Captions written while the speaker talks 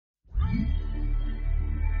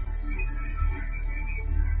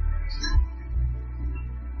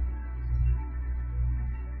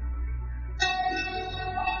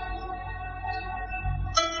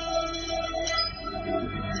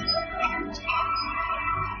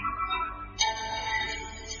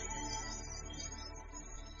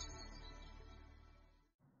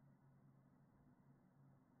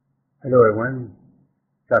Hello everyone,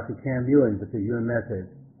 Dr.Yuen with the Yuen Method.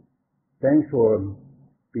 Thanks for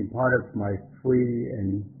being part of my free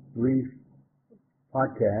and brief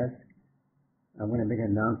podcast. I'm going to make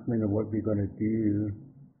an announcement of what we're going to do,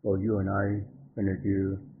 or you and I are going to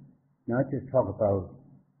do, not just talk about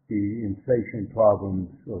the inflation problems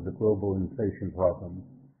or the global inflation problem.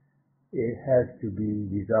 It has to be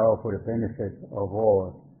resolved for the benefit of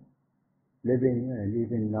all living and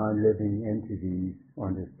even non-living entities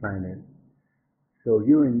on this planet. So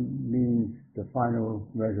Yuen means the final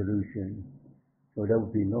resolution. So there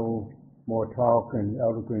will be no more talk and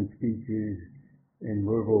eloquent speeches and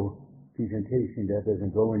verbal presentation that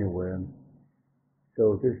doesn't go anywhere.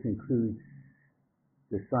 So this includes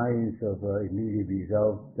the science of immediate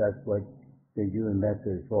results. That's what the Yuen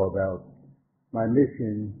method is all about. My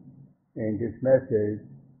mission in this method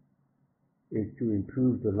is to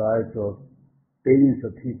improve the lives of billions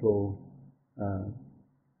of people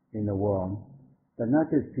in the world. But not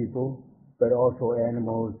just people, but also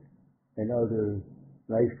animals and other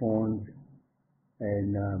life forms,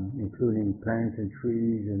 and including plants and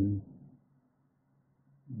trees and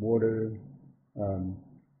water,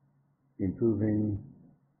 improving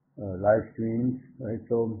live streams, right?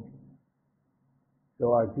 So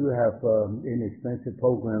I do have inexpensive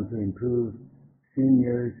programs to improve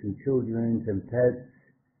seniors and children and pets,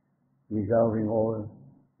 resolving all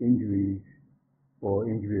injuries or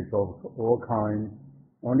injuries of all kinds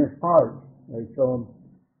on the spot. Right? So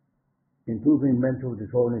improving mental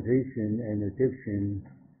disorganization and addiction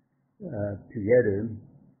together,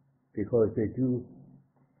 because they do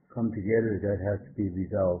come together, that has to be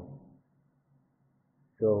resolved.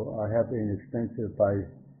 So I have an inexpensive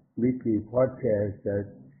bi-weekly podcast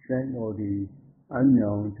that strengthens all the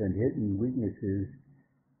unknowns and hidden weaknesses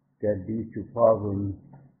that lead to problems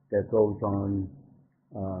that goes on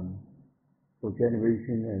for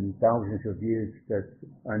generations and thousands of years that's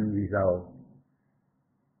unresolved.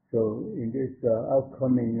 So in this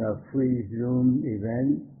upcoming free Zoom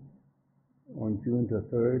event on June the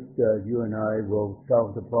 3rd, you and I will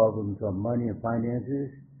solve the problems of money and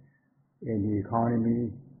finances in the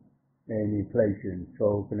economy and inflation.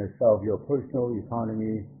 So we're going to solve your personal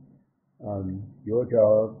economy, your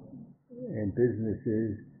job and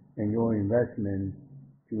businesses, and your investment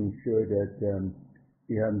to ensure that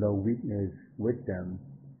you have no weakness with them.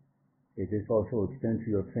 It is also extends to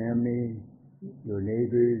your family, your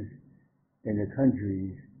neighbors, and the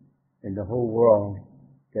countries, and the whole world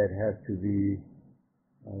that has to be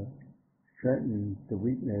strengthened, the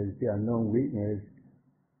weakness, the unknown weakness.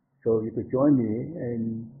 So you could join me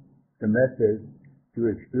in the method to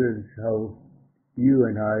experience how you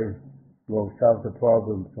and I will solve the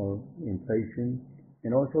problems of inflation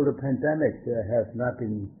and also the pandemic that has not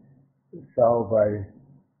been solved by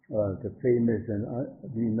the famous and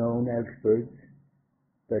renowned experts,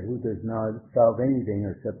 but who does not solve anything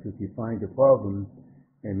except to define the problem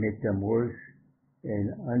and make them worse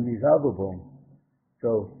and unresolvable.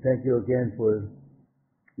 So thank you again for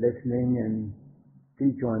listening, and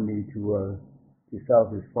please join me to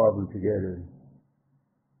solve this problem together.